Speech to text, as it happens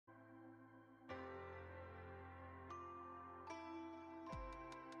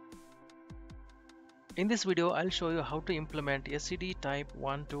In this video, I'll show you how to implement SCD Type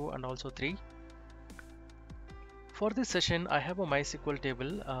 1, 2 and also 3. For this session, I have a MySQL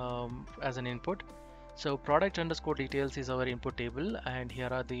table as an input. So product underscore details is our input table, and here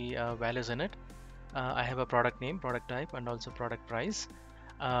are the values in it. I have a product name, product type, and also product price.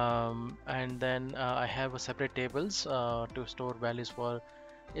 And then I have a separate tables to store values for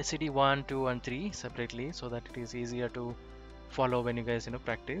SCD 1, 2 and 3 separately, so that it is easier to follow when you guys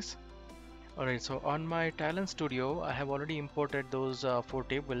practice. Alright, so on my Talend Studio, I have already imported those 4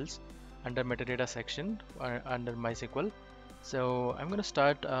 tables under metadata section under MySQL. So I'm going to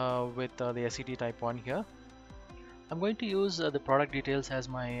start with the SCD type 1 here. I'm going to use the product details as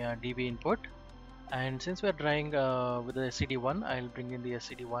my DB input, and since we are trying with the SCD1, I'll bring in the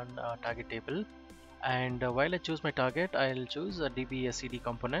SCD1 target table, and while I choose my target, I'll choose a DB SCD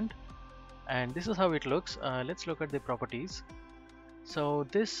component, and this is how it looks. Let's look at the properties. So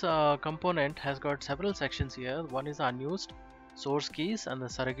this component has got several sections here. One is unused, source keys and the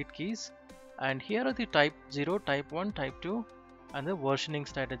surrogate keys, and here are the type 0, type 1, type 2 and the versioning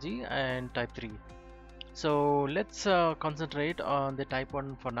strategy and type 3. So let's concentrate on the type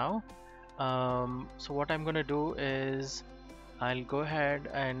 1 for now. So what I'm going to do is I'll go ahead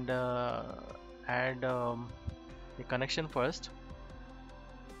and add the connection first.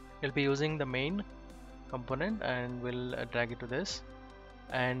 We'll be using the main component and we'll drag it to this,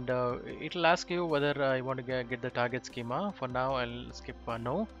 and it'll ask you whether I want to get the target schema. For now I'll skip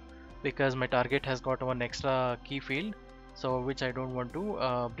no, because my target has got one extra key field, so which I don't want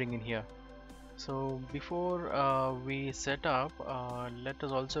to bring in here. So before we set up, let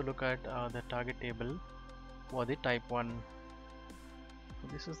us also look at the target table for the type 1.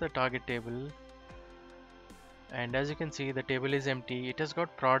 This is the target table, and as you can see, the table is empty. It has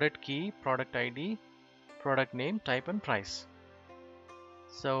got product key, product ID, product name, type and price.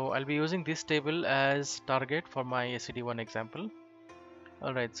 So I'll be using this table as target for my SCD1 example.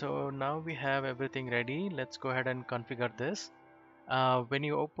 Alright, so now we have everything ready. Let's go ahead and configure this. When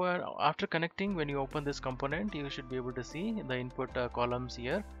you open, after connecting, when you open this component, you should be able to see the input columns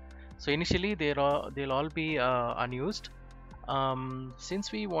here. So initially they'll all be unused.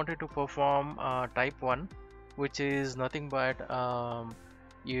 Since we wanted to perform type 1, which is nothing but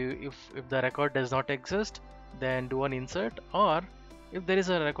if the record does not exist, then do an insert, or if there is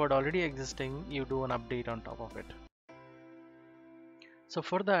a record already existing, you do an update on top of it. So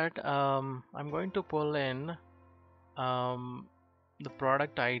for that, I'm going to pull in the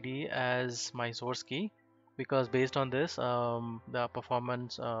product ID as my source key, because based on this the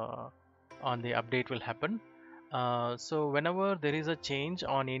performance on the update will happen. So whenever there is a change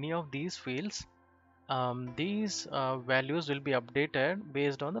on any of these fields, these values will be updated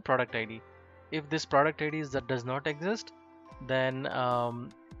based on the product ID. If this product ID that does not exist, then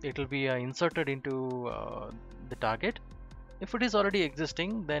it will be inserted into the target. If it is already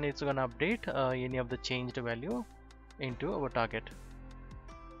existing, then it's going to update any of the changed value into our target.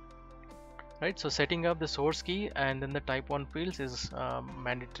 Right, so setting up the source key and then the type 1 fields is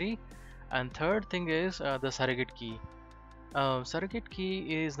mandatory. And third thing is the surrogate key. Surrogate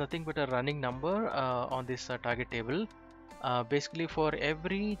key is nothing but a running number on this target table. Basically, for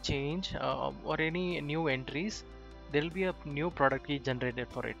every change or any new entries, there will be a new product key generated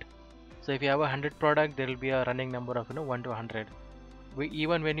for it. So if you have 100 product, there will be a running number of 1 to 100.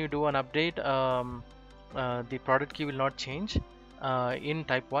 Even when you do an update, the product key will not change in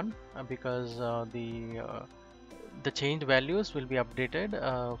type 1 because the changed values will be updated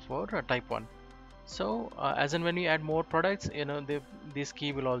for type 1. So as and when we add more products, this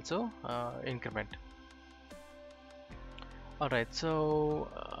key will also increment. Alright, so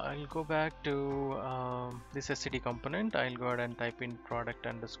I'll go back to this SCD component. I'll go ahead and type in product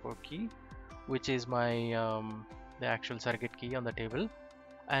underscore key, which is my the actual surrogate key on the table.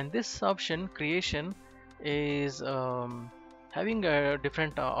 And this option creation is having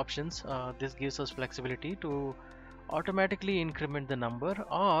different options. This gives us flexibility to automatically increment the number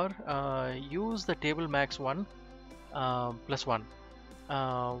or use the table max 1 plus 1.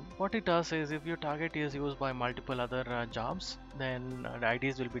 What it does is, if your target is used by multiple other jobs, then the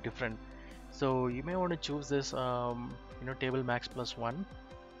IDs will be different. So you may want to choose this table max plus 1,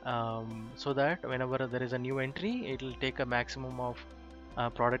 so that whenever there is a new entry, it will take a maximum of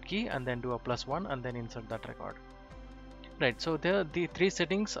product key and then do a plus 1 and then insert that record. Right, so the 3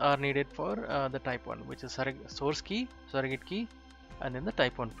 settings are needed for the type 1, which is source key, surrogate key, and then the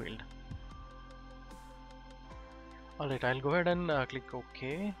type 1 field. Alright, I'll go ahead and click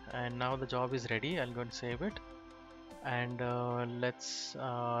OK, and now the job is ready. I'll go and save it, and let's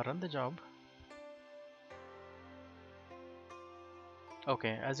run the job.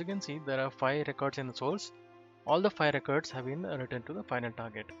 Okay, as you can see, there are 5 records in the source. All the 5 records have been returned to the final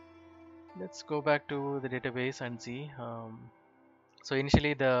target. Let's go back to the database and see. So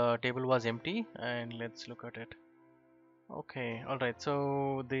initially the table was empty, and let's look at it. Okay, all right.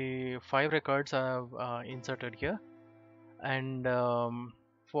 So the 5 records are inserted here, and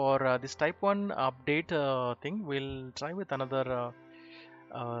for this type 1 update thing, we'll try with another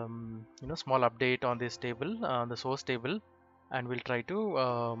small update on this table, the source table, and we'll try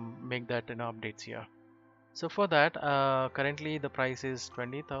to make that updates here. So for that, currently the price is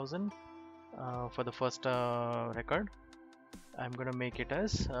 20,000 for the first record. I'm gonna make it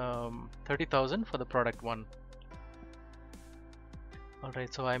as 30,000 for the product one.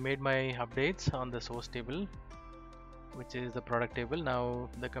 Alright, so I made my updates on the source table, which is the product table. Now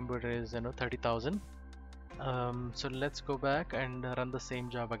the computer is 30,000. So let's go back and run the same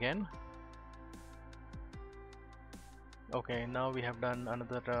job again. Okay, now we have done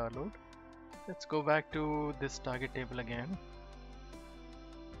another load. Let's go back to this target table again.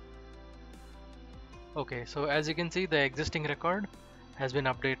 Okay, so as you can see, the existing record has been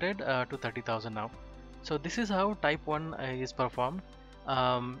updated to 30,000 now. So this is how type 1 is performed.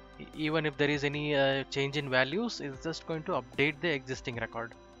 Even if there is any change in values, it's just going to update the existing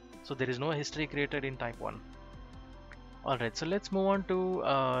record. So there is no history created in type 1. Alright, so let's move on to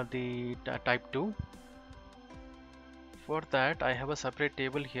the type 2. For that, I have a separate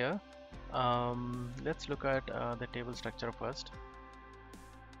table here. Let's look at the table structure first.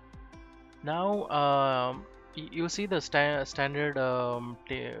 Now you see the standard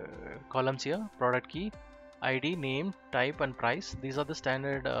columns here: product key, ID, name, type, and price. These are the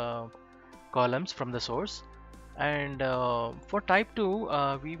standard columns from the source. And for type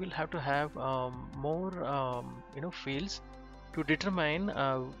 2, we will have to have more fields to determine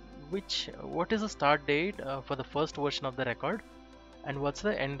what is the start date for the first version of the record, and what's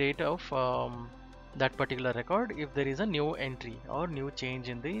the end date of that particular record if there is a new entry or new change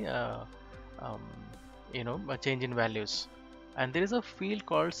in the a change in values. And there is a field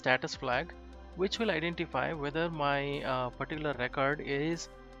called status flag, which will identify whether my particular record is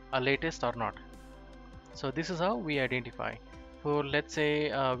a latest or not. So this is how we identify. So let's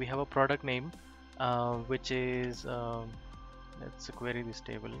say we have a product name which is let's query this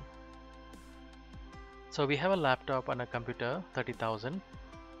table. So we have a laptop and a computer, 30,000.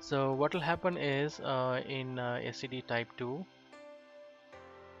 So what will happen is in SCD type 2,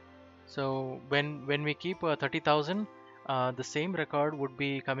 so when we keep 30,000, the same record would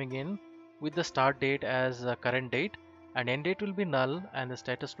be coming in with the start date as current date, and end date will be null, and the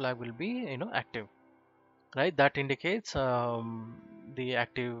status flag will be active, right? That indicates the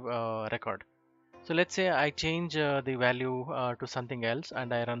active record. So let's say I change the value to something else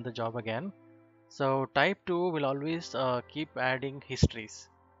and I run the job again. So type 2 will always keep adding histories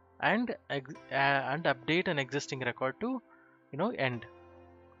and update an existing record to end,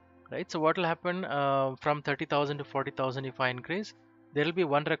 right? So what will happen from 30,000 to 40,000? If I increase, there will be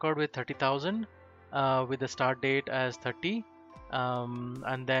one record with 30,000 with the start date as 30,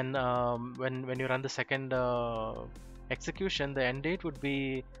 and then when you run the second execution, the end date would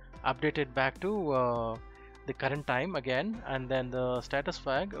be updated back to the current time again, and then the status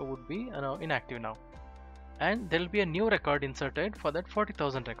flag would be inactive now, and there will be a new record inserted for that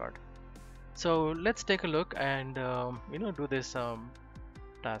 40,000 record. So let's take a look and do this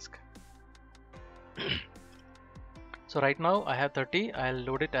task. So right now I have 30. I'll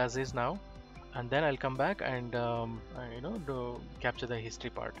load it as is now, and then I'll come back and capture the history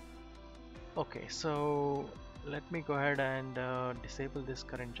part. Okay, so let me go ahead and disable this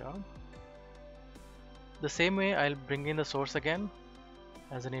current job. The same way, I'll bring in the source again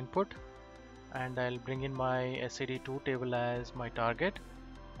as an input, and I'll bring in my SCD2 table as my target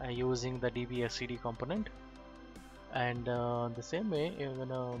using the DB SCD component. And the same way, you're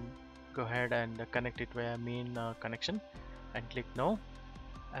gonna go ahead and connect it via main connection and click no.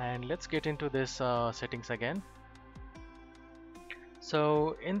 And let's get into this settings again.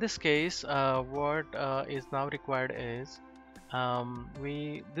 So in this case, what is now required is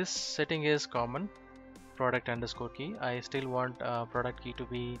this setting is common, product underscore key. I still want product key to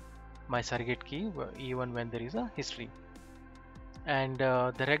be my surrogate key even when there is a history. And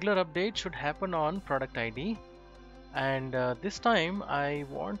the regular update should happen on product ID. And this time I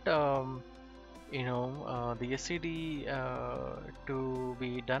want the SCD to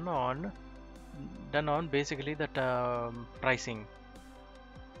be done on basically that pricing.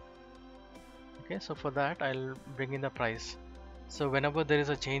 Okay, so for that I'll bring in the price. So whenever there is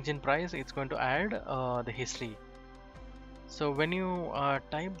a change in price, it's going to add the history. So when you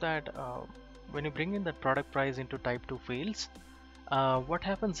type that, when you bring in that product price into type 2 fields, what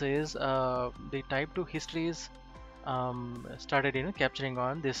happens is the type 2 history is started capturing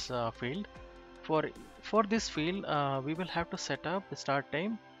on this field. For this field, we will have to set up the start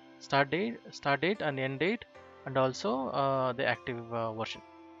time, start date and end date, and also the active version,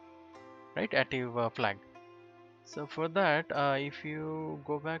 right? Active flag. So for that, if you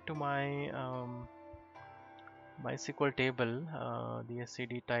go back to my MySQL table, the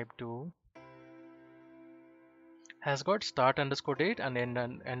SCD type 2 has got start underscore date and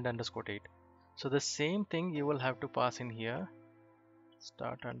end underscore date. So the same thing you will have to pass in here,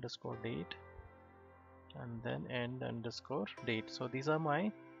 start underscore date and then end underscore date. So these are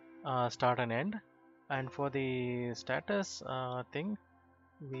my start and end. And for the status thing,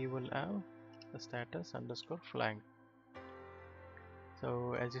 we will have the status underscore flag.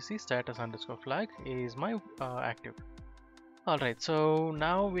 So as you see, status underscore flag is my active. Alright, so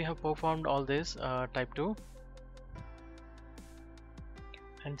now we have performed all this type 2.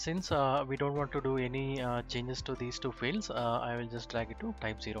 And since we don't want to do any changes to these two fields, I will just drag it to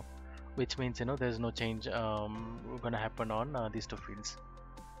type 0, which means there's no change gonna happen on these two fields.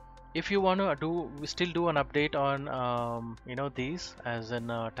 If you want to still do an update on these as in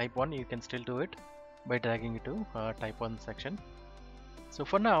type 1, you can still do it by dragging it to type 1 section. So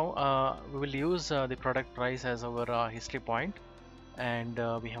for now, we will use the product price as our history point, and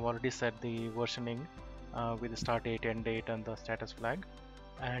we have already set the versioning with the start date, end date, and the status flag.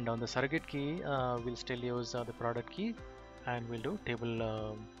 And on the surrogate key, we'll still use the product key, and we'll do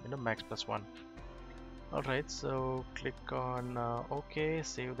table max plus 1. Alright, so click on OK,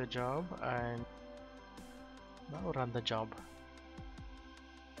 save the job, and now run the job.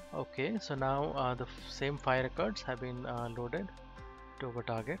 Okay, so now the same 5 records have been loaded to our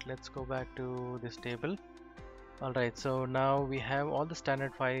target. Let's go back to this table. Alright, so now we have all the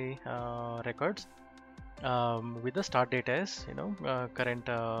standard 5 records with the start date as current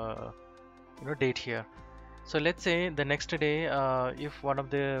date here. So let's say the next day, if one of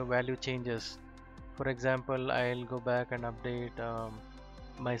the value changes, for example, I'll go back and update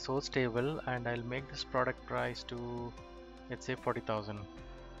my source table, and I'll make this product price to, let's say, 40,000.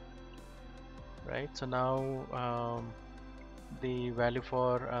 Right, so now the value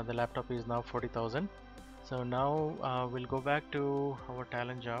for the laptop is now 40,000. So now we'll go back to our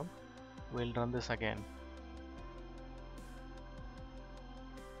Talend job. We'll run this again.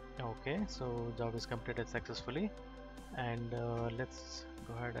 Okay, so job is completed successfully, and let's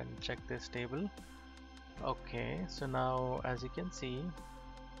go ahead and check this table. Okay, so now as you can see,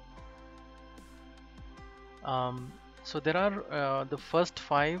 so there are the first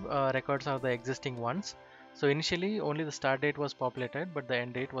 5 records are the existing ones. So initially only the start date was populated, but the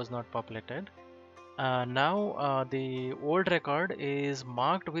end date was not populated. Now the old record is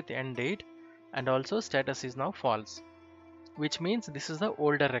marked with end date, and also status is now false, which means this is the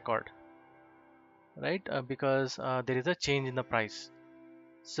older record, right? Because there is a change in the price.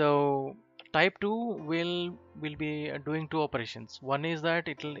 So type 2 will be doing 2 operations. One is that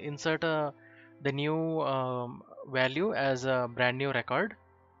it will insert the new value as a brand new record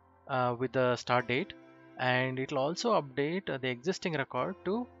with the start date, and it will also update the existing record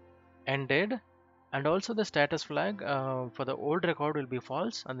to ended, and also the status flag for the old record will be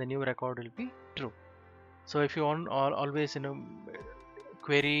false and the new record will be true. So if you want always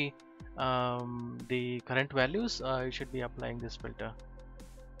query the current values, you should be applying this filter.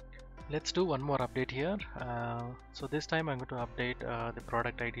 Let's do one more update here. So this time I'm going to update the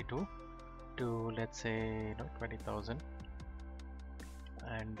product ID to let's say 20,000,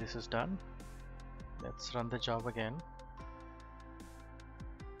 and this is done. Let's run the job again.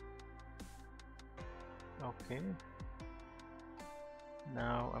 Okay,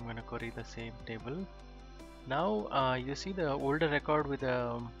 now I'm going to query the same table. Now you see the older record with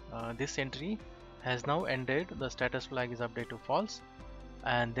this entry has now ended. The status flag is updated to false,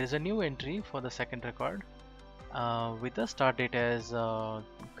 and there is a new entry for the second record with the start date as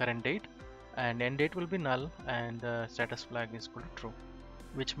current date, and end date will be null, and the status flag is equal to true,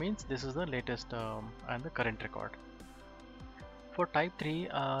 which means this is the latest and the current record. For type 3,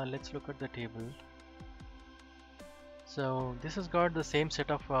 let's look at the table. So this has got the same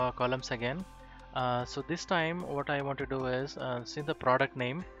set of columns again. So this time what I want to do is, since the product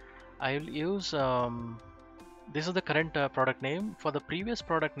name, I will use this is the current product name. For the previous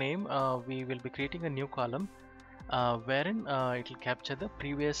product name, we will be creating a new column wherein it will capture the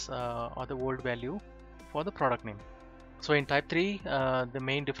previous or the old value for the product name. So in type 3, the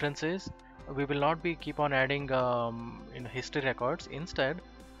main difference is we will not be keep on adding history records. Instead,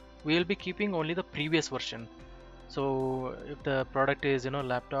 we will be keeping only the previous version. So if the product is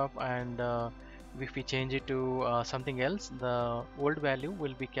laptop, and If we change it to something else, the old value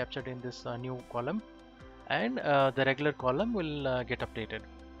will be captured in this new column, and the regular column will get updated.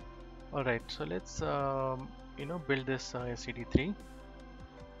 Alright, so let's build this SCD3.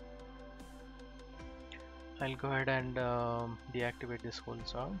 I'll go ahead and deactivate this whole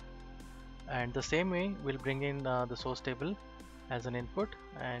job, and the same way we'll bring in the source table as an input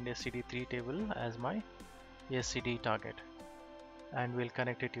and SCD3 table as my SCD target, and we'll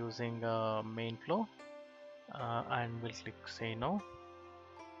connect it using main flow, and we'll click say no.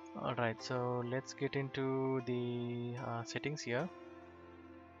 Alright, so let's get into the settings here.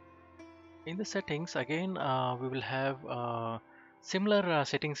 In the settings again, we will have similar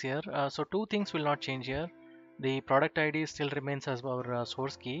settings here. So two things will not change here. The product ID still remains as our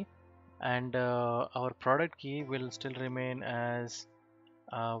source key, and our product key will still remain as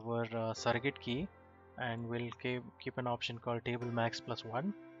our surrogate key, and we'll keep an option called table max plus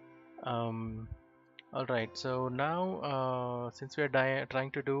 1. Alright, so now since we are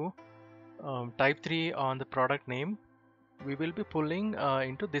trying to do type 3 on the product name, we will be pulling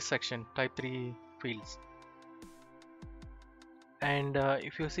into this section type 3 fields. And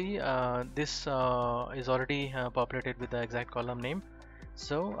if you see, this is already populated with the exact column name,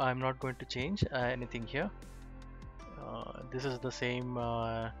 so I'm not going to change anything here. This is the same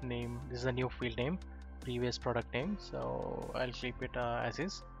name. This is a new field name, previous product name, so I'll keep it as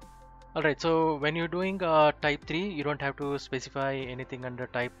is. Alright, so when you're doing type 3, you don't have to specify anything under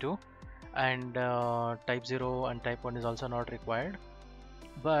type 2, and type 0 and type 1 is also not required.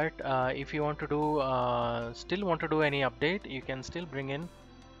 But if you want to do still want to do any update, you can still bring in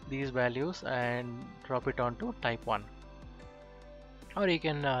these values and drop it onto type 1, or you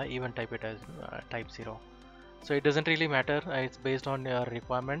can even type it as type 0. So it doesn't really matter, it's based on your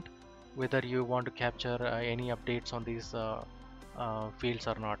requirement whether you want to capture any updates on these fields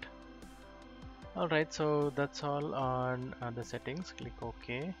or not. Alright, so that's all on the settings. Click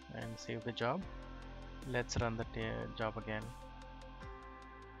OK and save the job. Let's run the job again.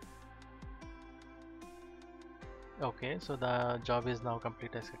 Okay, so the job is now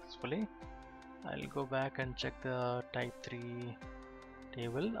completed successfully. I'll go back and check the type 3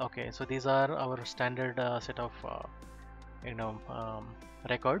 table. Okay, so these are our standard set of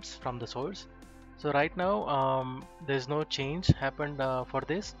records from the source. So right now there's no change happened for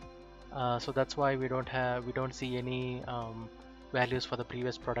this, so that's why we don't see any values for the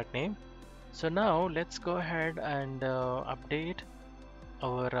previous product name. So now let's go ahead and update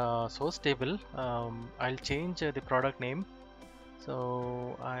our source table. I'll change the product name,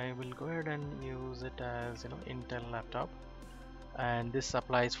 so I will go ahead and use it as Intel laptop, and this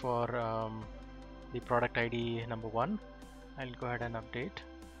applies for the product ID number 1. I'll go ahead and update.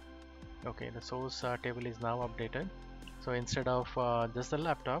 Okay, the source table is now updated, so instead of just the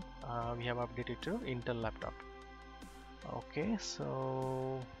laptop, we have updated to Intel laptop. Okay,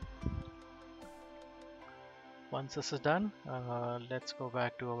 so once this is done, let's go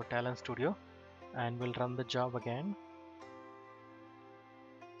back to our Talend Studio and we'll run the job again.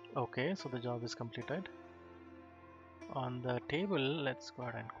 Okay, so the job is completed. On the table, let's go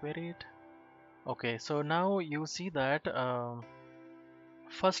ahead and query it. Okay, so now you see that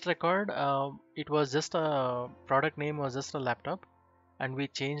first record, it was just a product name was just a laptop, and we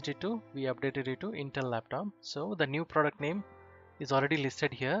updated it to Intel laptop. So the new product name is already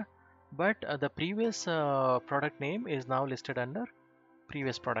listed here, but the previous product name is now listed under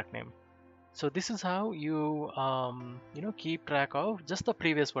previous product name. So this is how you keep track of just the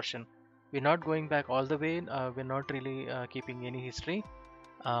previous version. We're not going back all the way. We're not really keeping any history,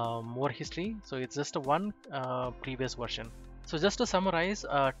 more history. So it's just a one previous version. So just to summarize,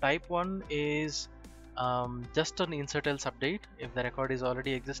 type 1 is just an insert else update. If the record is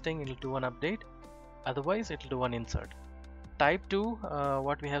already existing, it'll do an update. Otherwise, it'll do an insert. Type 2,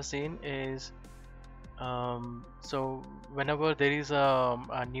 what we have seen is so whenever there is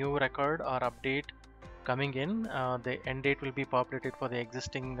a new record or update coming in, the end date will be populated for the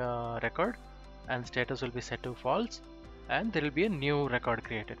existing record, and status will be set to false, and there will be a new record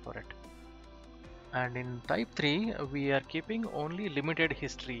created for it. And in type 3, we are keeping only limited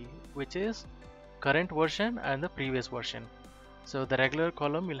history, which is current version and the previous version. So the regular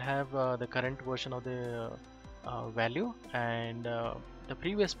column will have the current version of the value, and the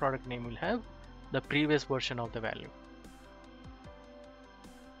previous product name will have the previous version of the value.